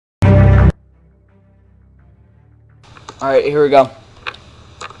Alright, here we go.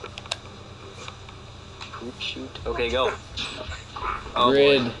 Shoot. Okay, go.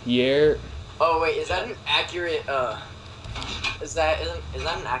 Grid, year. Oh wait, is that an accurate is that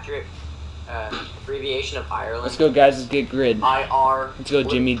an accurate abbreviation of Ireland? Let's go, guys. Let's get grid. IR. Let's go,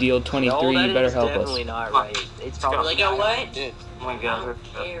 Jimmy Deal 23. No, You better help definitely us. not right. It's probably Like a what? Oh my I god. don't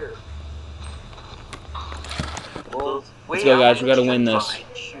care. Well, Let's go, guys. We gotta win this.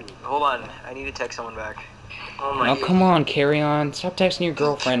 Shoot. Hold on. I need to text someone back. Oh my Oh, come on, carry on. Stop texting your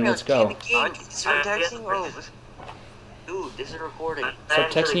girlfriend. Let's go. Start texting. Oh, dude, this is recording. Stop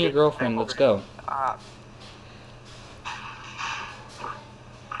texting your girlfriend. Let's go. Ah.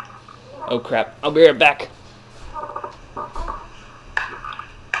 Oh, crap. I'll be right back.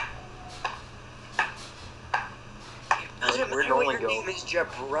 Doesn't Where'd matter what Nolan your go? name is,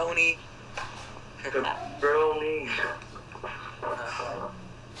 jabroni. Jabroni.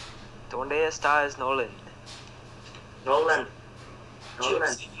 ¿Dónde estás, Nolan? Nolan.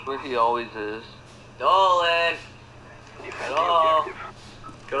 Where he always is. Nolan. Hello.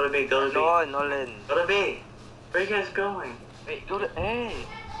 Go to B, go to B. No, Nolan. Go to B. Where are you guys going? Wait, Go to A.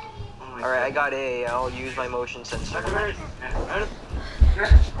 Oh my Alright, I got A. I'll use my motion sensor.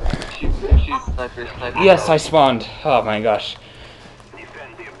 Shoot, sniper. Yes, I spawned. Oh, my gosh. I'm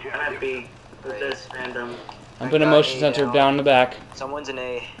at B. With this random. I'm putting a motion sensor down in the back. Someone's in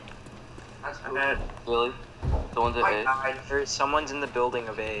A. I'm at. Really? The one's at A? Someone's in the building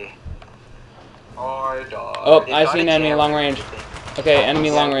of A. Oh, I see an enemy long range. Okay, enemy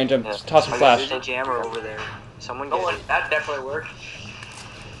long range. I'm tossing flash. There's a jammer over there. Someone get Nolan, it. that definitely worked.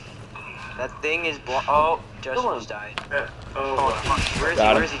 That thing is oh, Justin just died. Oh, Where is he?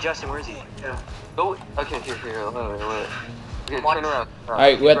 Got him. Where is he? Justin, where is he? Go. Okay, here. Wait. Okay, turn around.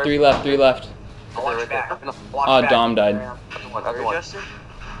 Alright, we had 3 left, 3 left. I'll watch your back. No, Watch Oh, your back. Dom died. other Where, one. Justin?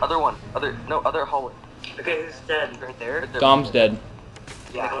 Other hallway. okay, who's dead? Right there? Right there. Dom's dead.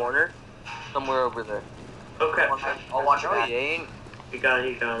 In the corner? Somewhere over there. Okay. I'll watch your No, back. he ain't. You got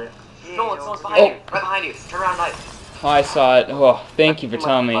it. Yeah, Nolan's no, behind you. Right behind you. Turn around, knife. Oh, I saw it. Oh, thank you for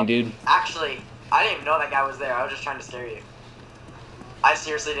telling me, dude. Actually, I didn't even know that guy was there. I was just trying to scare you. I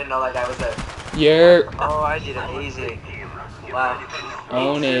seriously didn't know that guy was there. You're Oh, I did it easy. Wow.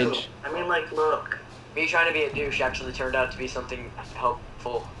 ownage. I mean, like, look. Me trying to be a douche actually turned out to be something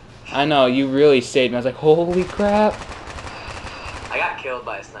helpful. I know, you really saved me. I was like, holy crap. I got killed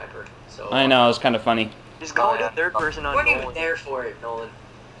by a sniper. So I know, it was kind of funny. Just go to third person You on weren't even Nolan. there for it, Nolan.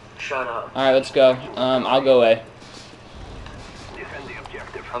 Shut up. Alright, let's go. I'll go A.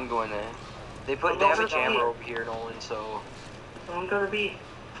 I'm going A. They have a jammer over here, Nolan, so Someone go to B.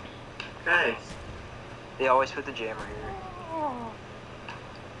 Guys. they always put the jammer here.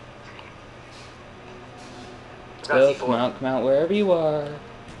 Go, come out, wherever you are.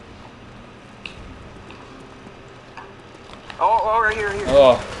 Oh, right here, right here.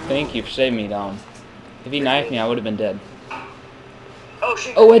 Oh, thank you for saving me, Dom. If he knifed me, I would have been dead. Oh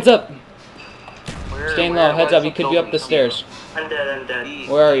shit. Oh, heads up! Where, Staying where low, heads was up, you could be up the stairs. I'm dead. B,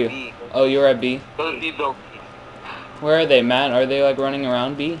 Where are you? B. Oh, you're at B. Go to B building. Where are they, Matt? Are they like running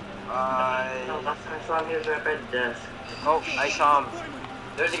around B? No, last time I saw him, he was right by the desk. Oh, I saw him.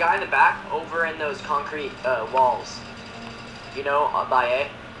 There's a guy in the back over in those concrete walls. You know, by A.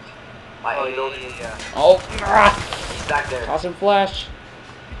 By Oh, A yeah, building. yeah. Oh, He's back there. tossing flash.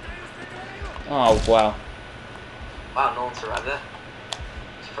 Oh, wow. Wow, Nolan survived that.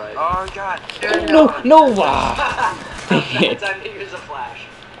 Surprised. Oh, God. No! It's I knew it was a flash.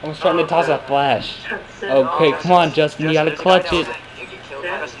 I was trying to toss a flash. That's it. Okay, come on, Justin, you gotta there's a guy clutch down it. there. You get killed by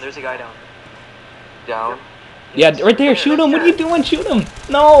Justin, there's a guy down. Down. Yeah, right there, shoot him! What are you doing? Shoot him!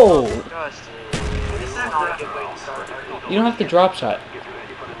 No! Justin. This is not a good way to start. You don't have to drop shot.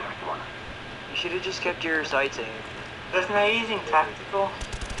 You should have just kept your sights aimed. Wasn't I using tactical?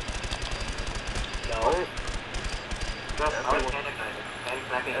 No.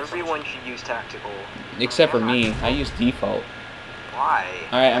 Everyone should use tactical. Except for me, I use default. Why?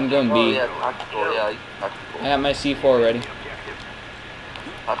 Alright, I'm going Oh B. yeah, tactical. Yeah, tactical. I got my C4 ready.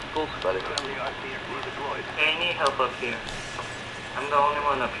 Tactical's better. Okay, I need help up here. I'm the only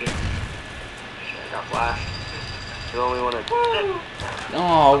one up here. I got flashed. The only one.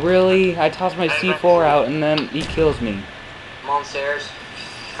 Oh, really? I tossed my C4 out and then he kills me. Come on, stairs.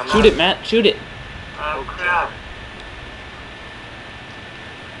 Come Shoot on. it, Matt. Shoot it. Oh, crap.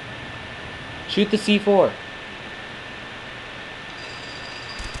 Shoot the C4.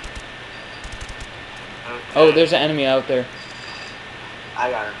 Oh, there's an enemy out there. I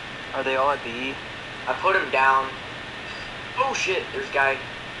got him. Are they all at B? I put him down. Oh shit, there's a guy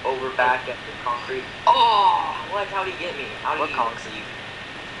over back at the concrete. Oh, like how'd he get me? How'd What he concrete?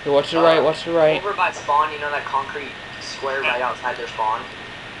 Here, watch the right, watch the right. Over by spawn, you know that concrete square right outside their spawn.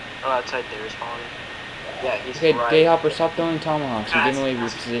 Oh, outside their spawn. Yeah, he's Okay, right. Dayhopper, stop throwing tomahawks. You're giving away your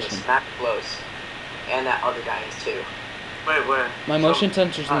He's position. smack close. And that other guy is too. Wait, where? My motion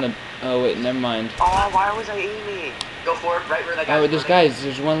sensor's in the... Oh, wait, never mind. Oh, why was I aiming? Go for it, right where that guy Oh, is. there's guys.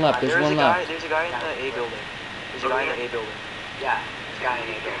 There's one left. There's one left. There's a guy in the A building. There's a guy in the A building. Yeah, this guy in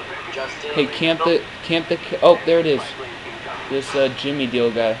it. Justin. Okay, camp the... Oh, there it is. This Jimmy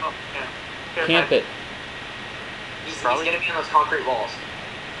deal guy. Oh, yeah. Camp it. He's gonna be on those concrete walls.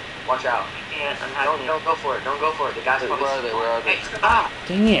 Watch out. Yeah, I'm Don't go for it. Don't go for it. The guy's Where are they? Where are they? Ah!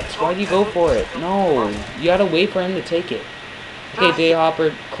 Dang it. Why'd you go for it? No. You gotta wait for him to take it. Okay,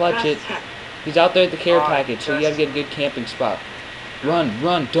 Dayhopper, clutch it. He's out there at the care package, so you gotta get a good camping spot. Run,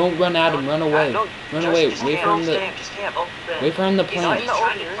 run. Don't run at him. Run away. Run away. Wait for him to... Wait for him to He's plant.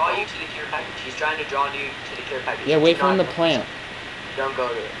 trying to draw you to the care package. He's trying to draw you to the care package. Yeah, wait for him to plant. Don't go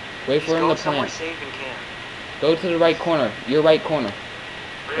to it. Wait for him to somewhere plant. safe and camp. Go to the right corner. Your right corner.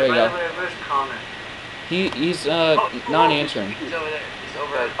 There you go. Where's Connor? He's not answering. He's over there. He's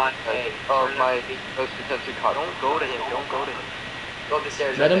over by A. Oh, my most protected car. Don't go to him. Don't go to him. Go up the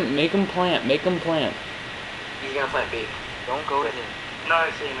stairs. Let right him, make him plant. Make him plant. there. He's gonna plant B. Don't go to him. No,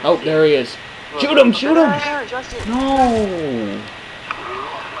 I see him. Oh, there he is. Shoot him! Shoot him! There, Justin. No!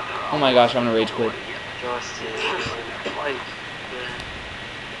 Oh my gosh, I'm gonna rage quit. Justin. Like,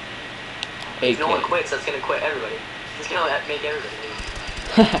 Hey, If no one kid. quits, that's gonna quit everybody. He's gonna make everybody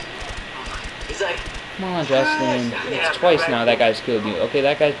leave. He's like, Come on, Justin. It's twice now that guy's killed you. Okay,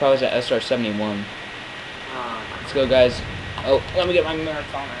 that guy's probably at SR-71. Let's go, guys. Oh, let me get my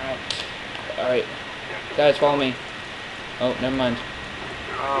marathon out. Alright. Guys, follow me. Oh, never mind.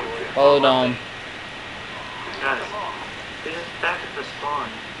 oh boy. Follow Dom. Guys, this is back at the spawn.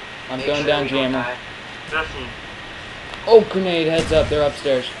 I'm make going sure down we don't jammer. die. Justin, Oh, grenade. Heads up. They're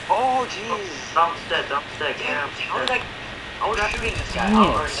upstairs. Oh, jeez. don't stay, get Damn, how did upstairs. I was shooting this guy. Dang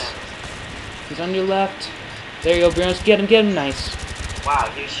Oh, it. understand. He's on your left. There you go, Brunos. Get him. Nice. Wow,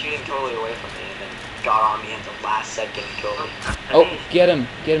 he was shooting totally away from me and then got on me at the last second and killed me. Oh, get him.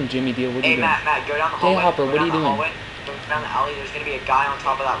 Get him, Jimmy Deal. What are Hey, you doing? Matt, go down the hallway. Hopper, Go what are down you the doing? hallway. Go down the alley. There's gonna be a guy on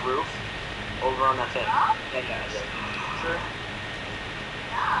top of that roof over on that thing. That guy's there. Sure.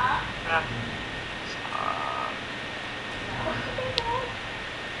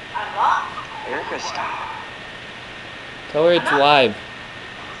 Erica, stop. Tell her it's live.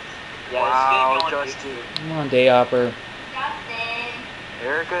 Yeah, Wow, this is gonna be on Justin. YouTube. Come on, Dayhopper.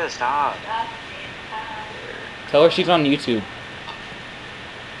 Erica, stop. Tell her she's on YouTube.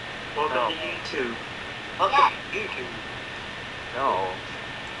 Welcome to YouTube. Welcome to YouTube. No.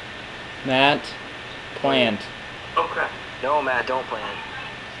 Matt, plant. Oh crap. No, Matt, don't plan.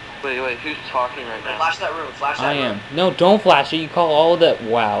 Wait, who's talking right now? Flash that room. Flash that I room. am. No, don't flash it. You call all of that.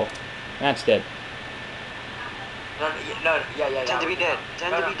 Wow. Matt's dead. Yeah. Tend to be dead.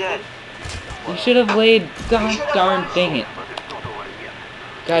 Tend to be dead. You should have laid. God darn dang it.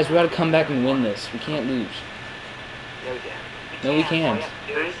 Guys, we gotta come back and win this. We can't lose. Yeah, we can. No, we can't.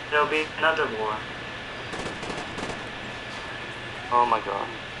 There'll be another war. Oh my god.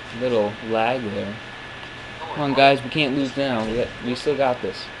 Little lag there. Come on, guys. We can't lose now. We still got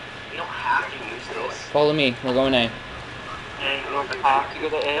this. We don't have to use this. Follow me. We're going A. Hey, You don't have to go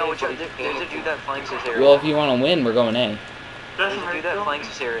to A. No, there's a dude that flanks this area. Well, if you want to win, we're going A. There's Justin, a dude that flanks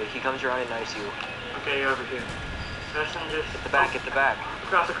this area. He comes around and knifes you. Okay, you're over here. Justin, just Get the back, get the back.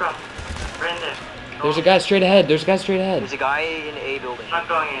 across. Right in there. There's a guy straight ahead. There's a guy straight ahead. There's a guy in A building. Not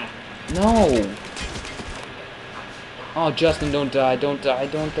going in. No. Oh, Justin, don't die. Don't die.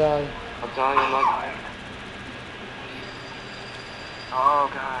 Don't die. I'm telling you, I'm not dying. Oh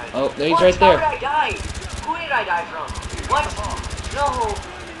god. Oh, there he's What? right there. How did I die? Who did I die from? What? No.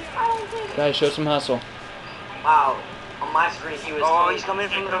 Guys, show some hustle. Wow. On my screen, he was. Oh, he's coming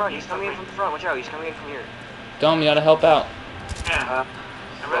in from the front. He's coming in from the front. Watch out. He's coming in from here. Dom, you gotta help out. Yeah.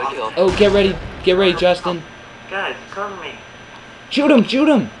 Got killed. Oh, get ready. Get ready, Justin. Guys, cover me. Shoot him. Shoot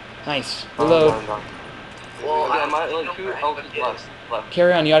him. Nice. Reload. Well, Okay, like two elks left.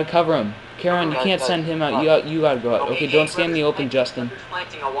 Carry on. You gotta cover him. Carry on. You can't send him out. You gotta go out. Okay, don't stand in the open, Justin. Whoever's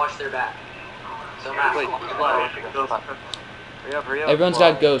flanking, I'll watch their back. So Matt, Wait, Hurry up, hurry up. Everyone's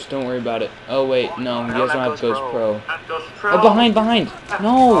got Ghost. Don't worry about it. Oh wait, no, you I guys don't don't have have Ghost Ghost Pro. That goes pro. Oh, behind.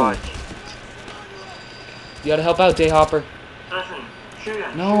 No. Oh, You gotta help out, Dayhopper. Justin, shoot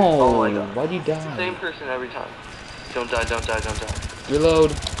him. No. Oh my God. Why'd you die? same person every time. Don't die.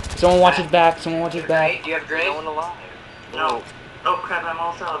 Reload. Someone watch his back. Someone watch his back. do you have grenade? No one alive. No. Oh crap, I'm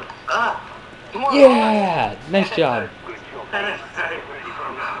also out. Ah! Come on. Yeah. Nice job.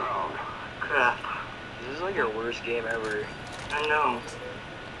 Crap. This is like your worst game ever. I know.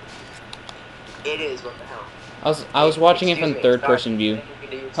 It is. What the hell? I was watching it from Excuse me, third sorry. person view. I think we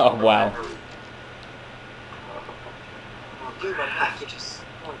need to use Oh some wow. memory. Oh, dude, my package is.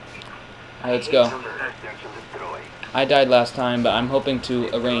 Alright, let's go. Okay. I died last time, but I'm hoping to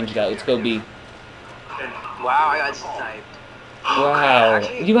arrange that. Let's go B. Okay. Wow, I got sniped. Wow.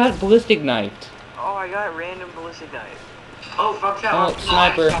 Actually- You got ballistic knifed. Oh, I got random ballistic knife. Oh, watch out. Oh,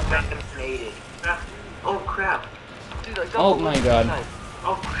 sniper. I got random grenaded. Crap. Oh, crap. Dude, I got Oh my ballistic god. knife.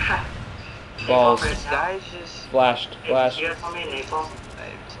 Oh, crap. Balls. Napalm right now. Guys just Flashed. Hey, Flashed. you guys want me a napalm?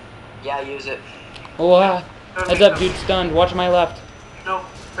 sniped. Yeah, use it. Oh, ah. Heads up, dude. Stunned. Watch my left. No,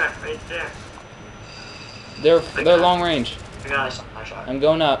 crap, right there. They're long range. I got Nice it. shot, nice shot. I'm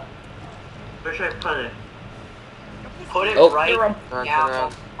going up. Where should I put it? Put it Oh. right Turn down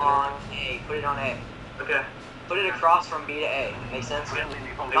around. on A. Put it on A. Okay. Put it across from B to A. Make sense? I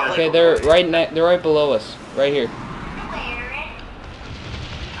Not got Okay, it. they're right below us. Right here. Hey,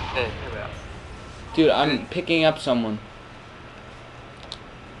 Here we go. Dude, I'm picking up someone.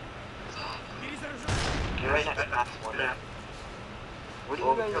 You're right next to Matt's one. Yeah. what do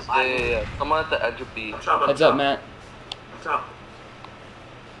Oh, you guys? I- Yeah. Someone at the edge of B. What's up? Heads up, Matt. What's up?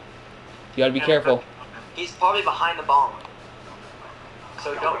 You gotta be careful. He's probably behind the bomb.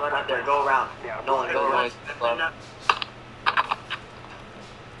 So don't run up there. Go around. Nolan, go around.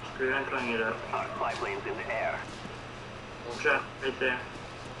 Screw, I'm pulling it up. Watch out, right there.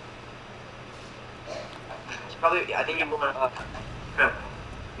 He's probably. I think he will. Crap.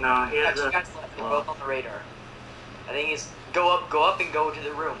 No, he has Two a... guys left. They're both on the radar. I think he's go up, and go to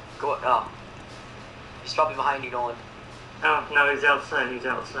the room. Go up. Oh. He's probably behind you, Nolan. Oh, no, he's outside, he's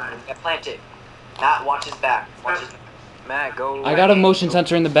outside. Yeah, plant it. Matt, watch his back. Watch his. Matt, go. I got a motion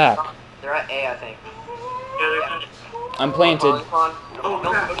sensor in the back. They're at A, I think. Yeah, they're gonna... I'm planted. Oh, No, go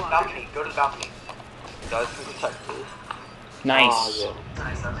crap. to the balcony. Go to the balcony. Guys can protect this. Nice. Oh,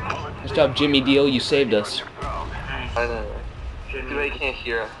 Nice. Nice job, Jimmy Deal. You saved us. Nice. I know. Jimmy. Too bad you can't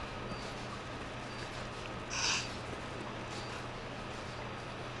hear.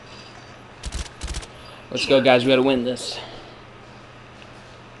 Let's go, guys. We gotta win this.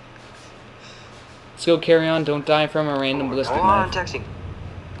 Let's go, carry on. Don't die from a random ballistic Hold on, I'm knife. texting.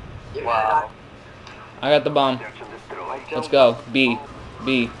 You're Wow. I got the bomb. Let's go. B.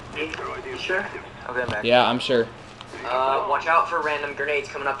 B. You sure? Okay, I'm back. Yeah, I'm sure. Watch out for random grenades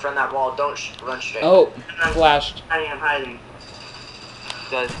coming up from that wall. Don't run straight. Oh, flashed. I'm hiding.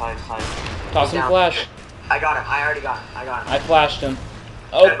 Guys, hide. Toss him down. flash. I got him. I already got him. I got him. I flashed him.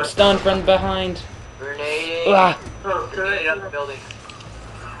 Oh, stunned from behind. Grenade. Ah. Oh, Grenade up the good. building.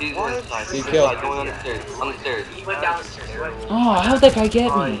 He's What? inside. Good He's kill. inside, going on the stairs. On the stairs. He went down the stairs. He went. Oh, how'd that guy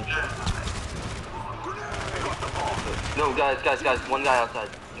get me? No, guys. One guy outside.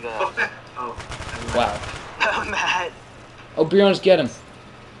 One guy outside. Oh, Wow. Matt. Oh, Briones, get him.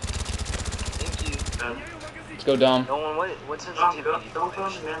 Thank you. Let's go, Dom. No one. What's don't sensitivity? go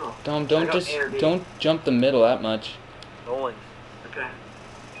in the middle. Dom, I don't got just air, dude. don't jump the middle that much. Nolan. Okay.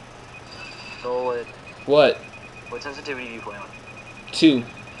 Nolan. What? What sensitivity do you play on? 2.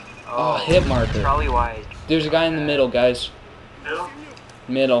 Oh, hit marker. That's probably why. There's a guy in the middle, guys. Middle?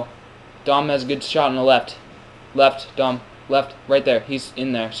 Middle. Dom has a good shot on the left. Left, Dom. Left. Right there. He's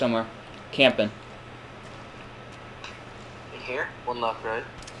in there somewhere. Camping. In here? One left, right?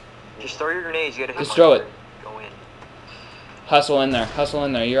 Just throw your grenades. You gotta hit Just throw marker. it. Go in. Hustle in there. Hustle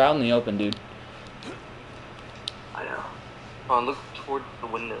in there. You're out in the open, dude. I know. Come on, look toward the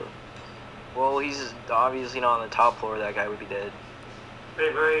window. Well, he's obviously not on the top floor. That guy would be dead.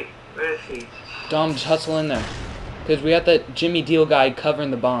 Wait, where is he? Dom, just hustle in there. Because we got that Jimmy Deal guy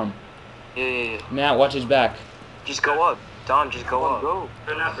covering the bomb. Yeah. Matt, watch his back. Just go up. Dom, just go up. Go.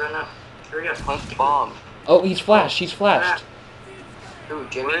 Run up. Hurry up. Punch the bomb. Oh, he's flashed. He's flashed. Ooh,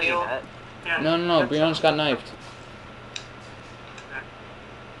 Jimmy Where is he Deal. at? Yeah. No. Briones got knifed.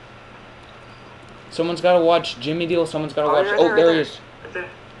 Someone's got to watch Jimmy Deal. Someone's got to Oh, watch. right Oh, there, there right he there. is. Right there.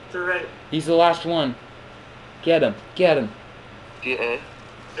 To the right. He's the last one. Get him. Get him. Yeah.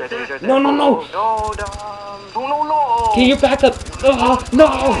 Right there, he's right there. No. No, Dom. No. Get your back up. Oh,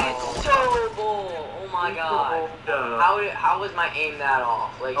 no. It's terrible. Oh my god. How was my aim that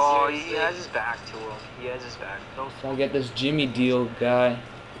off? Like, Oh, seriously? he has his back to him. He has his back. So I get this Jimmy Deal guy.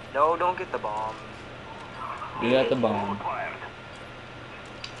 No, don't get the bomb. We got the bomb.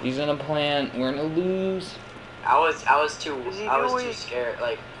 He's gonna plant. We're gonna lose. I was too What is he too doing? scared.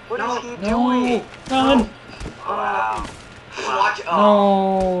 Like, What No. is he No. doing? Run. wow. Watch.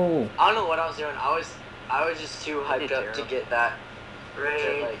 Oh. No. I don't know what I was doing. I was just too hyped up to get that. To,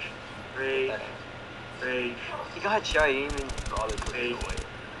 Rage. like, Rage. that aim. Rage. He got shot. He didn't even bother putting it Rage. away.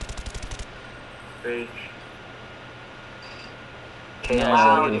 Rage. Okay, No.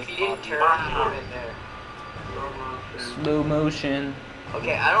 wow, if he didn't turn, he would have been there. Slow motion.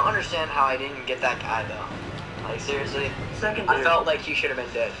 Okay, I don't understand how I didn't get that guy though. Like seriously, Secondary. I felt like he should have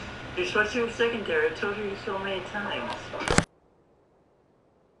been dead. You're supposed to be secondary. I told you so many times.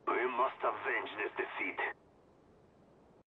 We must avenge this defeat.